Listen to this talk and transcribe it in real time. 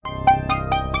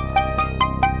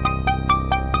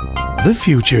The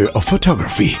future of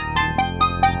photography.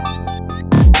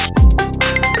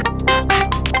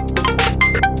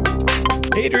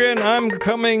 Adrian, I'm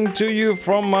coming to you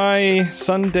from my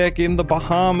sun deck in the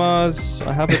Bahamas.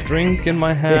 I have a drink in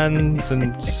my hands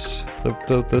and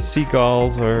the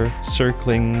seagulls are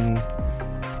circling.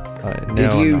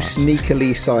 Did you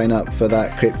sneakily sign up for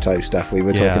that crypto stuff we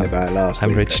were talking about last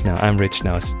week? I'm rich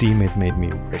now. Steam, it made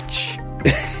me rich.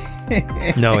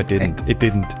 No, it didn't. It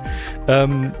didn't.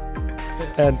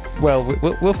 And well,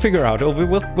 we'll figure out.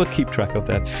 We'll keep track of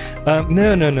that.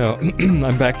 No.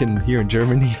 I'm back here in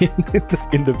Germany,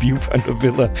 in the viewfinder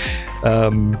villa,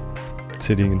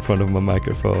 sitting in front of my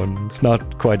microphone. It's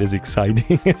not quite as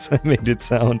exciting as I made it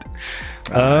sound.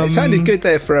 It sounded good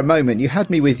there for a moment. You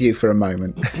had me with you for a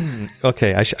moment.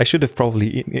 Okay, I should have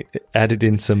probably added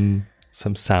in some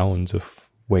sounds of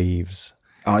waves.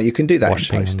 Oh, you can do that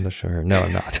washing in post. On the shore. No,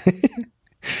 I'm not.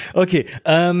 Okay.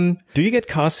 Do you get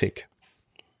car sick?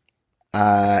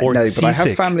 No, but I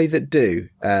have family that do.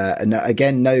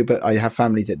 No, but I have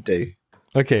family that do.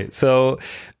 Okay, so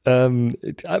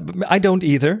I don't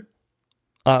either.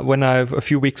 When I a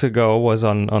few weeks ago was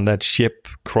on that ship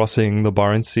crossing the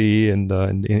Barents Sea and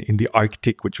in the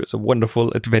Arctic, which was a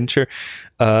wonderful adventure.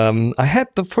 I had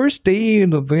the first day,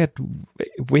 we had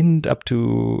wind up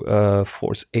to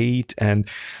force 8, and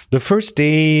the first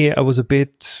day I was a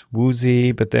bit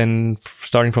woozy, but then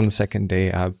starting from the second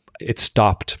day, it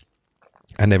stopped.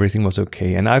 And everything was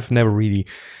okay. And I've never really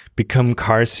become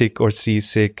car sick or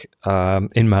seasick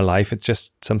in my life. It's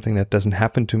just something that doesn't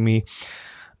happen to me.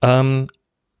 But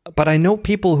I know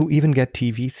people who even get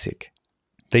TV sick.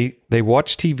 They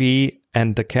watch TV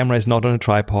and the camera is not on a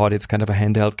tripod. It's kind of a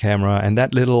handheld camera. And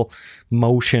that little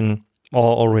motion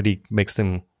already makes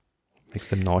them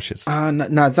nauseous.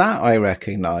 Now that I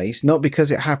recognise, not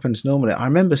because it happens normally. I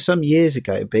remember some years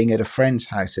ago being at a friend's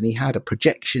house and he had a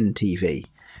projection TV.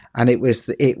 And it was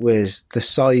the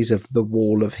size of the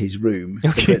wall of his room,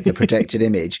 okay. the projected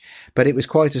image, but it was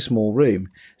quite a small room.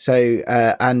 So,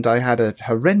 and I had a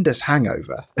horrendous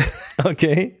hangover.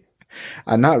 Okay.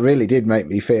 And that really did make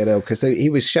me feel ill because he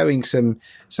was showing something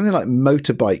like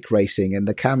motorbike racing, and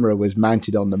the camera was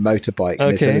mounted on the motorbike.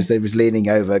 Okay. And it was leaning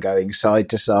over, going side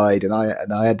to side, and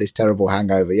I had this terrible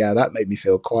hangover. Yeah, that made me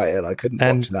feel quite ill. I couldn't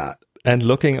watch that. And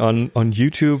looking on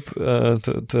YouTube,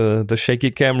 the shaky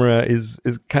camera is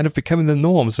kind of becoming the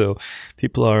norm. So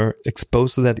people are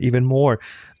exposed to that even more.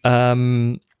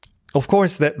 Of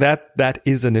course, that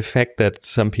is an effect that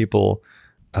some people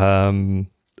have,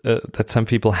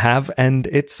 and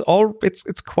it's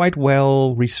quite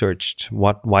well researched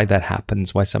why that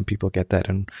happens, why some people get that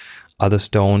and others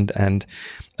don't, and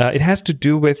it has to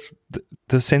do with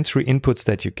the sensory inputs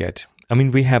that you get. I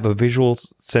mean, we have a visual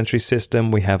sensory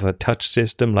system. We have a touch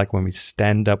system. Like when we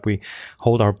stand up, we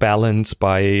hold our balance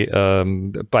by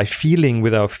feeling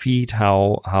with our feet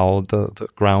how the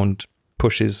ground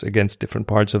pushes against different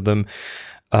parts of them.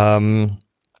 And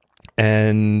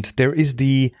there is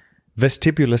the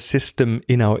vestibular system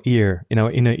in our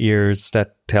inner ears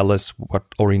that tell us what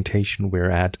orientation we're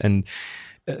at. And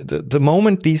the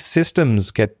moment these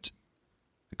systems get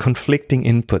conflicting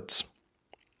inputs,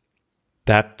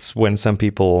 that's when some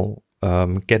people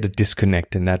get a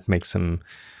disconnect, and that makes them.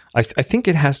 I think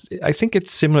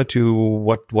it's similar to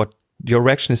what your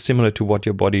reaction is similar to what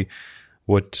your body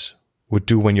would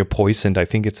do when you're poisoned. I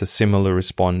think it's a similar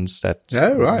response that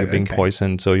you're being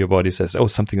poisoned. So your body says, "Oh,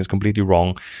 something is completely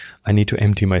wrong. I need to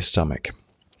empty my stomach."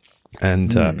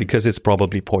 And because it's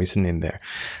probably poison in there.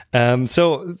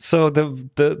 So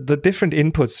the different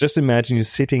inputs, just imagine you're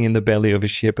sitting in the belly of a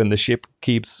ship and the ship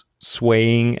keeps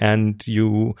swaying and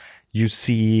you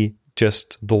see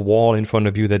just the wall in front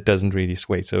of you that doesn't really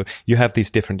sway. So you have these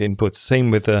different inputs.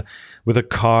 Same with a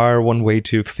car. One way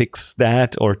to fix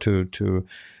that or to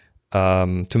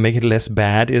make it less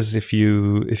bad is if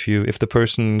the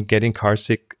person getting car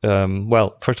sick,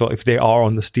 first of all, if they are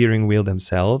on the steering wheel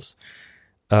themselves,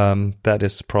 that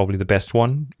is probably the best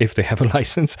one if they have a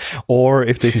license, or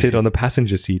if they sit on the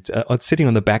passenger seat, sitting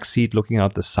on the back seat, looking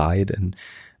out the side, and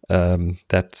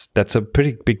that's a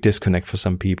pretty big disconnect for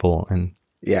some people. And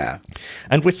yeah,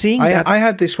 and we're seeing I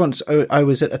had this once. I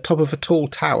was at the top of a tall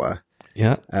tower.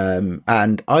 Yeah,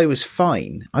 and I was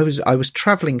fine. I was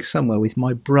traveling somewhere with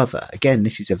my brother. Again,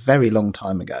 this is a very long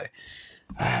time ago.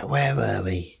 Where were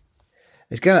we?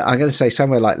 I'm going to say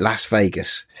somewhere like Las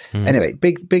Vegas. Anyway,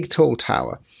 big tall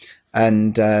tower,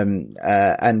 and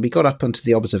we got up onto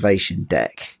the observation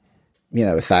deck,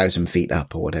 1,000 feet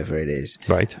up or whatever it is.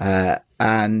 Right.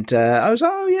 And I was,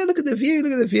 look at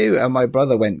the view. And my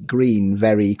brother went green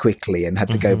very quickly and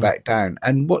had to go back down.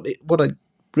 And what I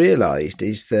realised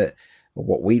is that or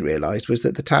what we realised, was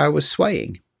that the tower was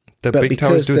swaying. The But big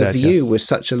towers because do the that, view yes. was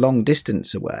such a long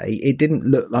distance away, it didn't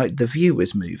look like the view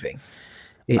was moving.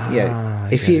 I get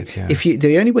it, yeah. If you,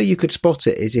 the only way you could spot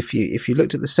it is if you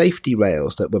looked at the safety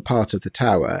rails that were part of the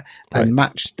tower and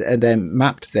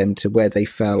mapped them to where they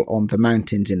fell on the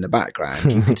mountains in the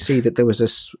background, you could see that there was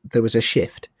a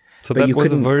shift. So But that you was a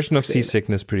couldn't version of feel it.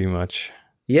 seasickness, pretty much.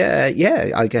 Yeah,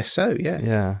 I guess so. Yeah.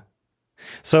 Yeah.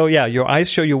 So yeah, your eyes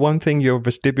show you one thing, your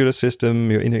vestibular system,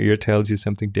 your inner ear tells you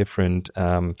something different.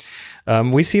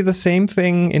 We see the same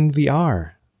thing in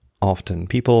VR often.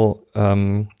 People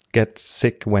get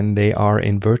sick when they are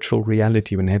in virtual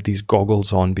reality, when they have these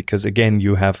goggles on, because again,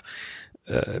 you have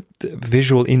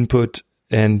visual input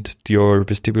and your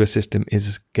vestibular system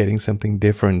is getting something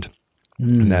different.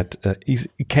 And that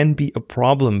can be a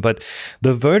problem. But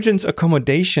the Vergence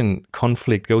accommodation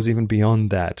conflict goes even beyond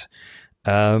that.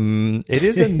 It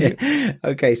is a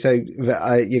Okay, so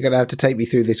you're going to have to take me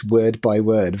through this word by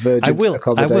word. Vergence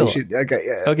accommodation. I will. Okay,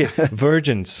 yeah. Okay,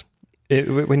 Vergence.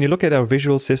 When you look at our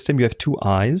visual system, you have two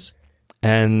eyes,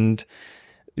 and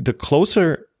the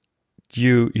closer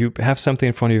you have something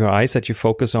in front of your eyes that you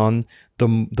focus on, the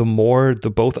more the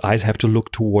both eyes have to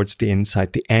look towards the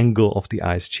inside. The angle of the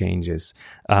eyes changes.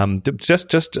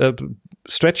 Just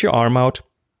stretch your arm out,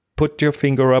 put your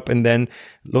finger up, and then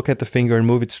look at the finger and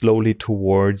move it slowly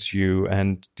towards you,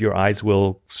 and your eyes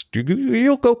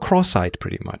you'll go cross-eyed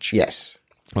pretty much. Yes.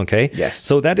 Okay. Yes.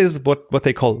 So that is what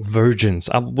they call Vergence.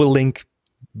 We'll link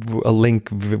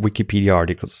Wikipedia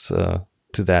articles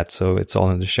to that, so it's all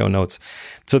in the show notes.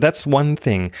 So that's one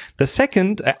thing. The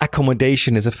second,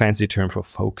 accommodation, is a fancy term for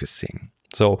focusing.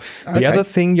 So the other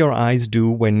thing your eyes do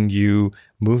when you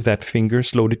move that finger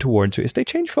slowly towards you is they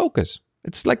change focus.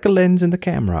 It's like the lens in the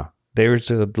camera. There's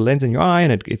the lens in your eye,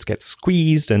 and it gets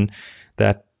squeezed, and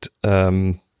that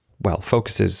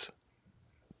focuses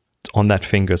on that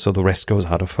finger, so the rest goes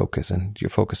out of focus, and you're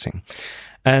focusing.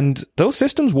 And those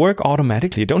systems work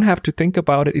automatically. You don't have to think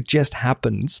about it. It just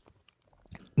happens.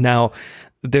 Now,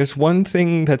 there's one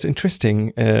thing that's interesting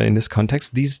in this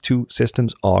context. These two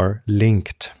systems are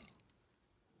linked.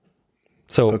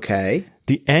 So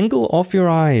the angle of your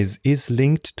eyes is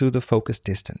linked to the focus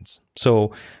distance.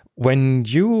 So when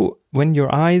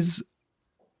your eyes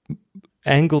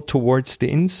angle towards the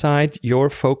inside, your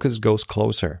focus goes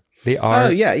closer. They are. Oh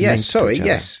yeah, yes. Sorry, to each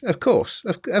yes, of course,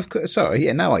 of course. Sorry,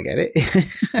 yeah. Now I get it.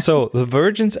 So the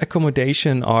Vergence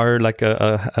accommodation are like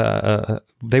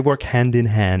they work hand in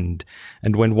hand,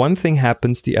 and when one thing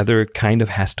happens, the other kind of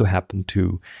has to happen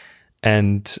too,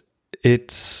 and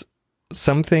it's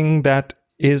something that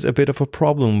is a bit of a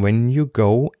problem when you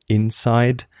go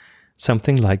inside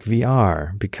something like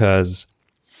VR, because,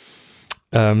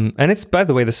 and it's, by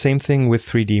the way, the same thing with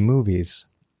 3D movies.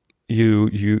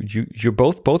 You're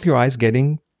both your eyes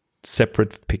getting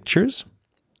separate pictures,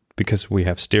 because we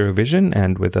have stereo vision,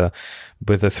 and with a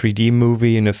 3D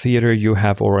movie in a theater, you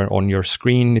have, or on your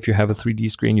screen, if you have a 3D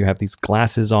screen, you have these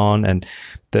glasses on, and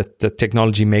the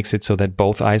technology makes it so that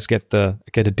both eyes get a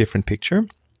different picture.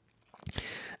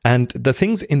 And the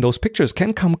things in those pictures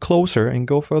can come closer and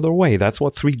go further away. That's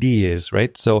what 3D is,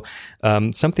 right? So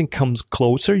something comes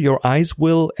closer, your eyes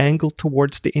will angle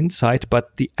towards the inside,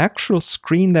 but the actual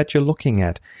screen that you're looking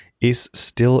at is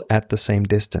still at the same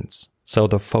distance. So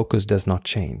the focus does not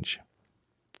change.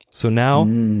 So now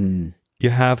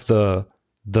you have the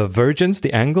Vergence,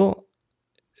 the angle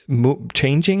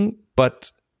changing,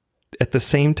 but at the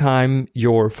same time,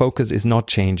 your focus is not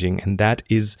changing. And that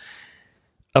is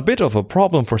a bit of a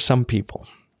problem for some people.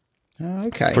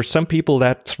 Okay. For some people,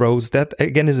 that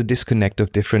again is a disconnect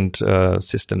of different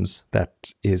systems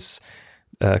that is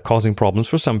causing problems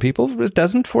for some people. It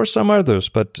doesn't for some others,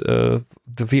 but the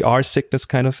VR sickness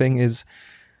kind of thing is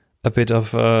a bit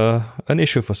of an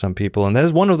issue for some people. And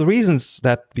that's one of the reasons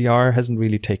that VR hasn't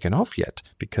really taken off yet,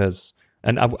 because,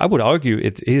 and I would argue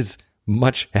it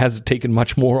has taken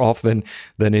much more off than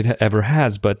it ever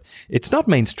has, but it's not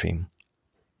mainstream.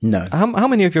 No. How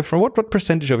many of your friends, what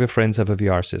percentage of your friends have a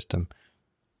VR system?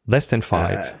 Less than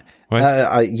 5,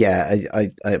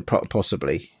 right?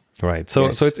 Possibly. Right. So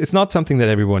Yes. so it's not something that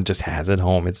everyone just has at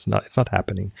home. It's not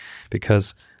happening,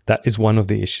 because that is one of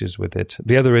the issues with it.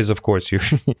 The other is, of course, you're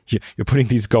putting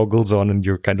these goggles on, and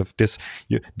you're kind of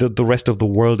the rest of the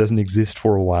world doesn't exist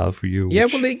for a while for you. Yeah,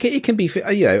 well, it can be,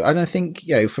 and I think,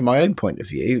 from my own point of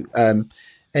view,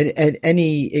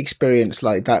 any experience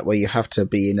like that where you have to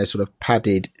be in a sort of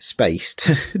padded space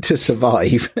to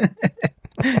survive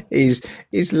is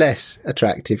less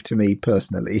attractive to me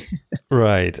personally.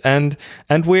 Right. And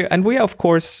we are, of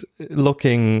course,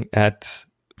 looking at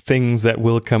things that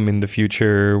will come in the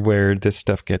future where this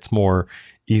stuff gets more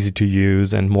easy to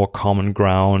use and more common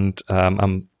ground.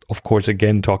 I'm, of course,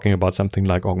 again, talking about something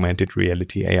like augmented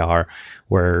reality, AR,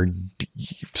 where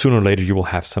sooner or later you will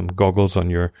have some goggles on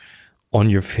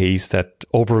your face that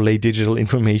overlay digital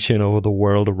information over the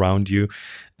world around you.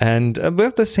 And we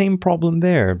have the same problem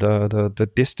there. The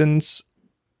distance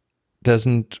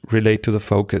doesn't relate to the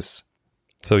focus.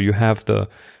 So you have the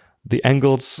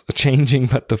angles changing,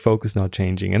 but the focus not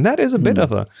changing. And that is a bit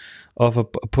of a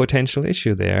potential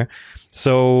issue there.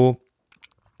 So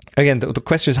again, the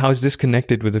question is, how is this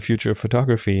connected with the future of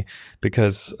photography?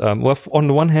 Because, well, on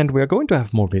the one hand, we are going to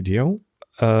have more video.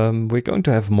 We're going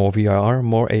to have more VR,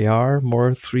 more AR, more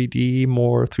 3D,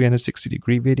 more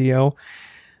 360-degree video.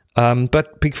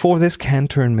 But before this can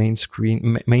turn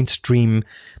mainstream,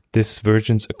 this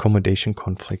Vergence accommodation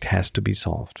conflict has to be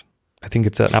solved. I think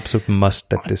it's an absolute must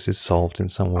that this is solved in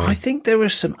some way. I think there are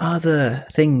some other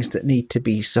things that need to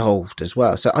be solved as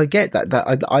well. So I get that.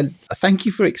 I thank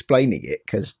you for explaining it,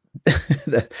 because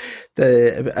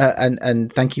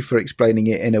and thank you for explaining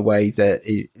it in a way that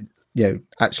it,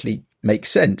 actually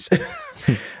makes sense.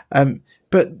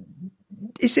 But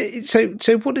is it so?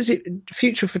 What is it?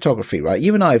 Future photography, right?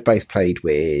 You and I have both played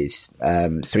with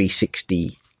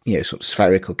 360, sort of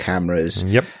spherical cameras.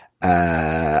 Yep.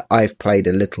 I've played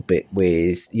a little bit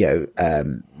with,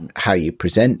 how you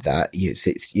present that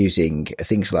using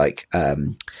things like,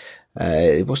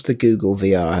 what's the Google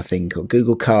VR thing called?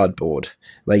 Google Cardboard,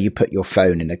 where you put your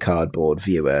phone in a cardboard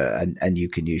viewer and you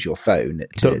can use your phone.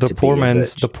 The poor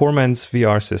man's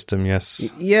VR system. Yes.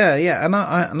 Yeah.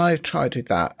 And I've tried with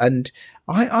that, and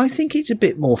I think it's a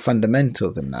bit more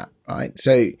fundamental than that, right?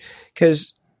 So,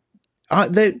 because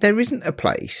there isn't a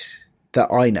place that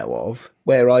I know of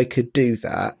where I could do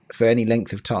that for any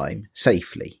length of time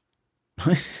safely.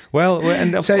 Well,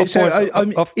 and of course,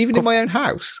 even in my own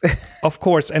house, of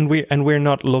course, and we're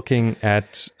not looking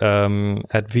at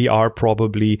VR.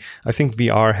 Probably, I think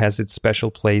VR has its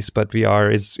special place, but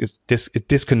VR it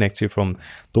disconnects you from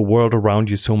the world around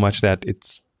you so much that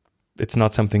it's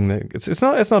not something that it's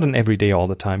not an everyday, all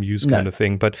the time use kind of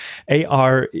thing. But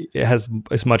AR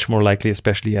is much more likely,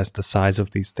 especially as the size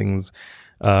of these things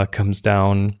comes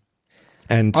down.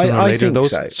 And sooner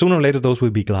or later, those will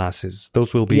be glasses.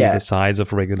 Those will be the size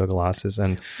of regular glasses,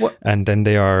 and then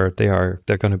they're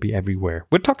going to be everywhere.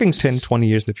 We're talking 10, 20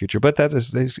 years in the future, but that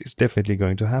is definitely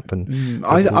going to happen.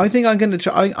 I think I'm going to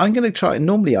try. I'm going to try.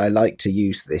 Normally, I like to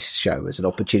use this show as an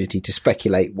opportunity to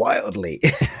speculate wildly,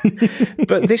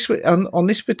 but on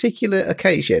this particular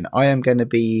occasion, I am going to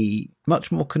be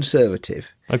much more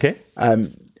conservative. Okay.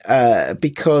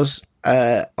 Because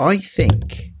I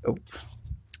think. Oh,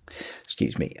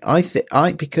 excuse me.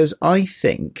 Because I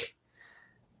think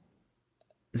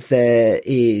there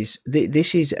is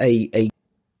this is a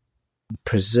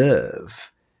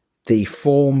preserve the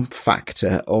form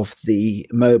factor of the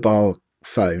mobile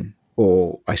phone,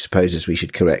 or I suppose, as we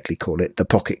should correctly call it, the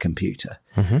pocket computer.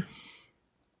 Mm-hmm.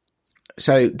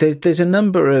 So there's a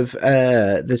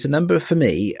number for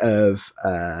me of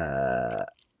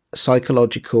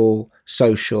psychological,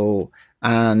 social,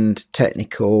 and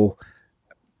technical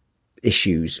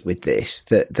issues with this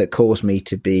that cause me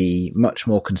to be much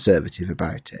more conservative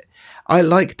about it. I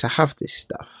like to have this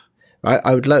stuff, right?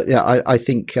 I would like. Yeah, I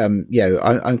think. I'm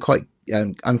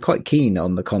quite keen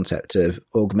on the concept of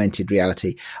augmented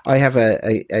reality. I have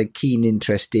a keen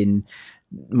interest in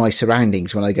my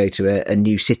surroundings when I go to a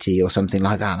new city or something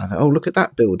like that. And I thought, oh, look at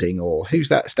that building, or who's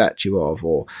that statue of,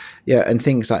 or and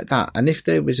things like that. And if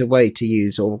there was a way to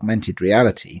use augmented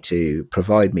reality to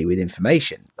provide me with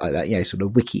information like that, sort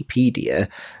of Wikipedia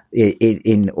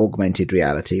in augmented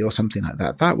reality or something like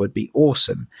that, that would be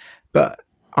awesome. But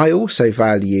I also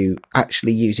value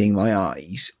actually using my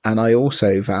eyes, and I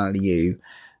also value,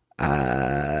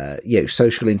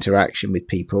 social interaction with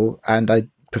people. And I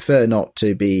prefer not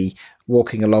to be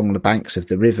walking along the banks of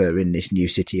the river in this new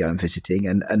city I'm visiting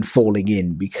and falling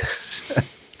in because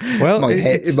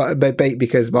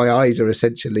because my eyes are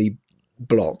essentially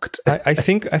blocked. I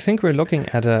think we're looking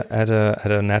at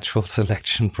a natural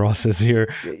selection process here.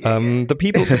 The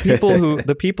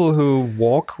people who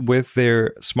walk with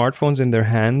their smartphones in their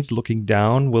hands looking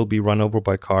down will be run over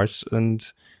by cars, and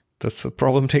the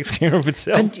problem takes care of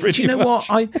itself. And do you know much.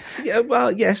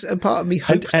 what? Yes, and part of me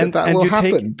hopes that will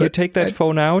happen. You take that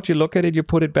phone out, you look at it, you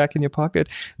put it back in your pocket.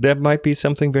 There might be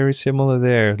something very similar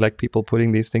there, like people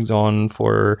putting these things on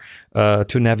for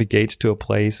to navigate to a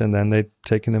place, and then they're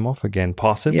taking them off again,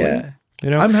 possibly. Yeah.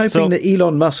 I'm hoping that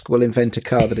Elon Musk will invent a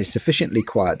car that is sufficiently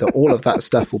quiet that all of that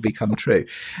stuff will become true.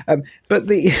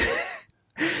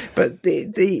 But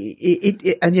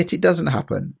and yet it doesn't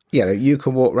happen. You know, you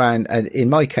can walk around, and in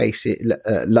my case,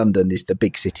 London is the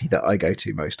big city that I go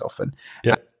to most often.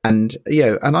 Yeah. And, you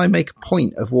know, and I make a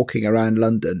point of walking around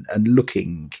London and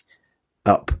looking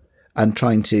up and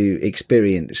trying to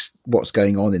experience what's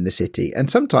going on in the city. And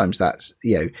sometimes that's,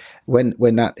 you know,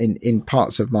 when that in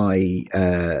parts of my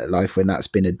life, when that's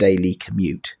been a daily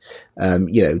commute,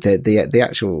 you know, the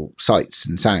actual sights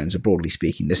and sounds are broadly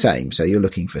speaking the same. So you're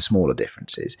looking for smaller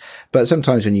differences. But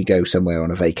sometimes when you go somewhere on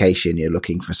a vacation, you're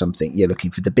looking for something, you're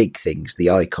looking for the big things, the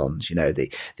icons, you know,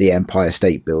 the Empire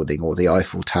State Building or the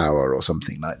Eiffel Tower or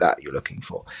something like that you're looking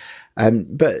for.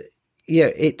 But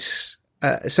yeah, it's,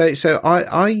 so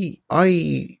I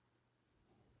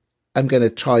am going to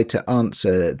try to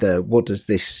answer the what does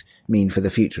this mean for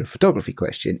the future of photography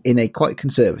question in a quite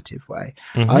conservative way.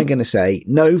 Mm-hmm. I'm going to say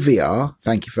no VR,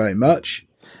 thank you very much.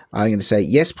 I'm going to say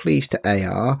yes please to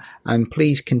AR, and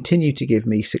please continue to give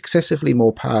me successively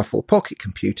more powerful pocket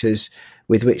computers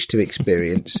with which to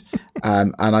experience.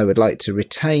 And I would like to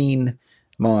retain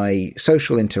my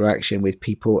social interaction with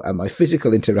people and my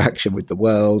physical interaction with the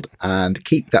world, and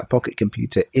keep that pocket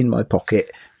computer in my pocket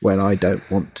when I don't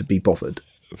want to be bothered.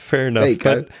 Fair enough. There you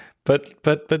go. But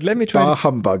let me try. Bar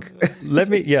humbug.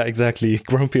 Yeah, exactly.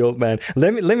 Grumpy old man.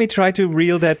 Let me try to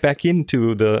reel that back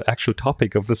into the actual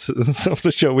topic of the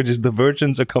show, which is the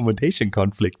Vergence accommodation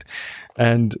conflict,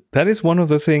 and that is one of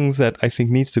the things that I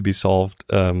think needs to be solved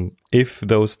if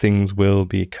those things will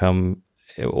become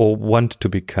or want to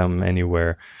become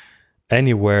anywhere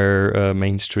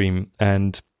mainstream.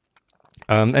 And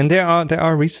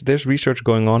there's research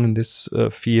going on in this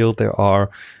field. There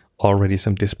are already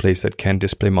some displays that can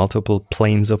display multiple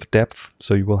planes of depth,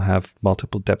 so you will have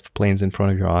multiple depth planes in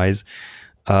front of your eyes.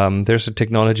 There's a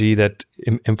technology that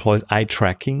employs eye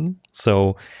tracking,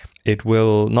 so it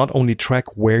will not only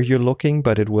track where you're looking,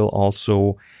 but it will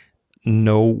also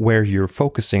know where you're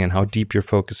focusing and how deep you're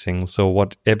focusing. So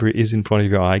whatever is in front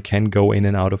of your eye can go in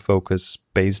and out of focus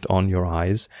based on your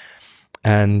eyes.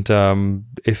 And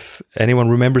if anyone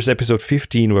remembers episode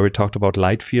 15 where we talked about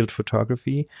light field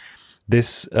photography,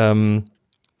 this again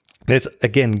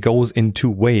goes in two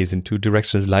ways, in two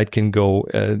directions. Light can go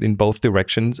in both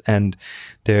directions, and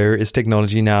there is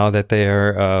technology now that they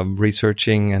are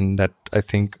researching, and that I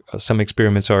think some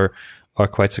experiments are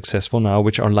quite successful now,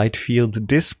 which are light field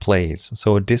displays.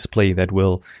 So a display that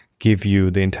will give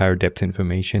you the entire depth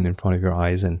information in front of your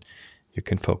eyes, and you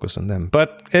can focus on them.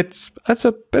 But it's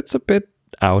a bit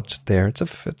out there. It's a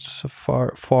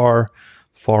far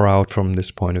out from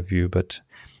this point of view. But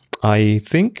I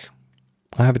think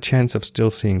I have a chance of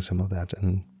still seeing some of that,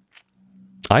 and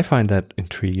I find that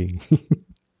intriguing.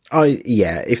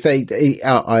 If I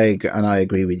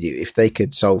agree with you. If they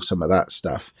could solve some of that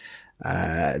stuff,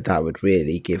 that would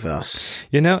really give us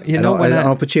an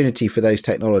opportunity for those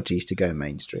technologies to go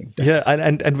mainstream. Yeah,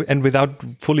 and without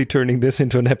fully turning this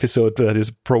into an episode that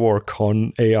is pro or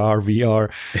con AR,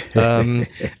 VR,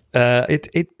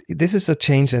 this is a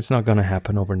change that's not going to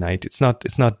happen overnight. It's not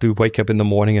to wake up in the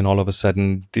morning and all of a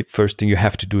sudden the first thing you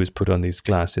have to do is put on these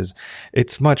glasses.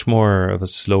 It's much more of a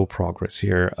slow progress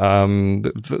here.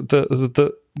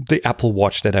 The Apple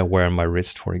Watch that I wear on my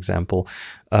wrist, for example,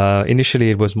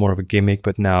 initially it was more of a gimmick,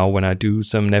 but now when I do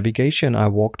some navigation, I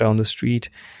walk down the street,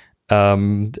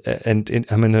 and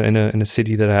I'm in a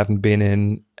city that I haven't been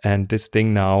in, and this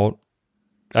thing now,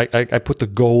 I put the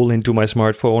goal into my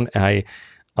smartphone.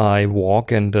 I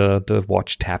walk, and the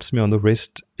watch taps me on the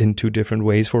wrist in two different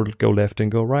ways for go left and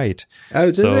go right.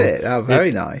 Oh, does it? Oh,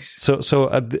 very nice. So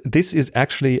this is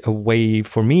actually a way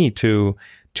for me to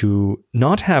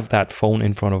not have that phone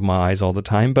in front of my eyes all the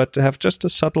time, but to have just a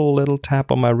subtle little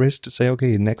tap on my wrist to say,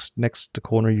 okay, next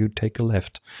corner you take a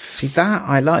left. See, that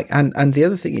I like. And the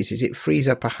other thing is it frees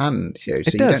up a hand, so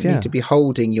you don't need to be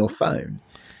holding your phone.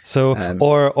 So,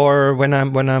 or when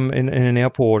I'm in an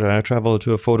airport and I travel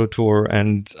to a photo tour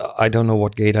and I don't know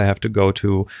what gate I have to go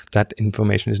to, that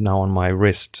information is now on my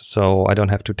wrist. So I don't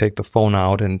have to take the phone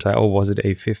out and was it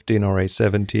A15 or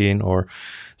A17 or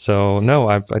so? No,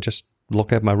 I just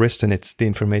look at my wrist and the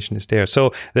information is there.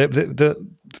 So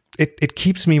it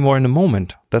keeps me more in the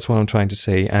moment. That's what I'm trying to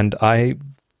say. And I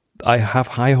have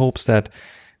high hopes that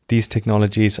these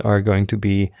technologies are going to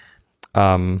be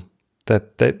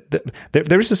that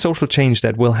there is a social change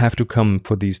that will have to come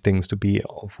for these things to be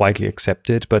widely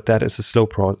accepted, but that is a slow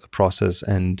process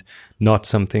and not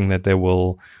something that they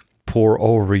will pour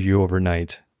over you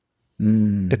overnight.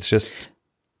 It's just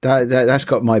That's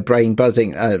got my brain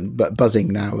buzzing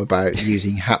now about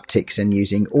using haptics and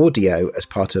using audio as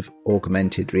part of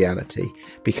augmented reality,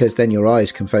 because then your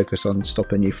eyes can focus on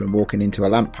stopping you from walking into a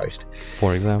lamppost,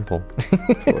 for example.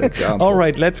 All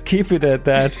right, let's keep it at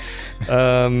that.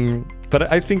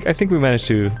 But I think we managed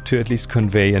to at least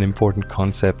convey an important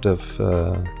concept of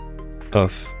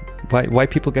why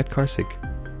people get car sick.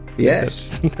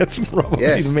 Yes, that's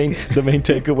probably the main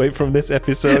takeaway from this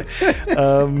episode.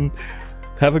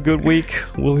 Have a good week.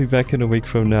 We'll be back in a week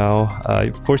from now.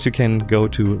 Of course, you can go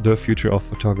to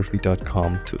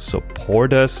thefutureofphotography.com to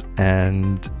support us,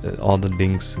 and all the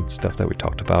links and stuff that we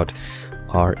talked about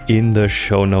are in the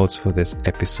show notes for this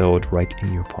episode, right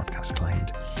in your podcast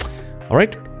client. All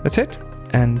right, that's it,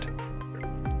 and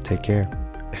take care.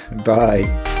 Bye.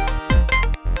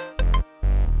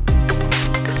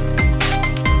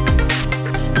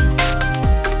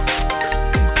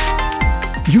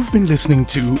 You've been listening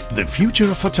to The Future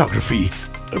of Photography,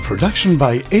 a production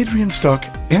by Adrian Stock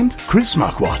and Chris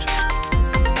Marquardt.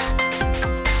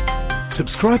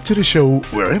 Subscribe to the show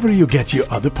wherever you get your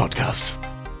other podcasts.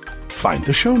 Find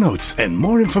the show notes and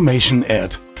more information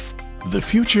at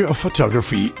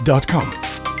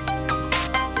thefutureofphotography.com.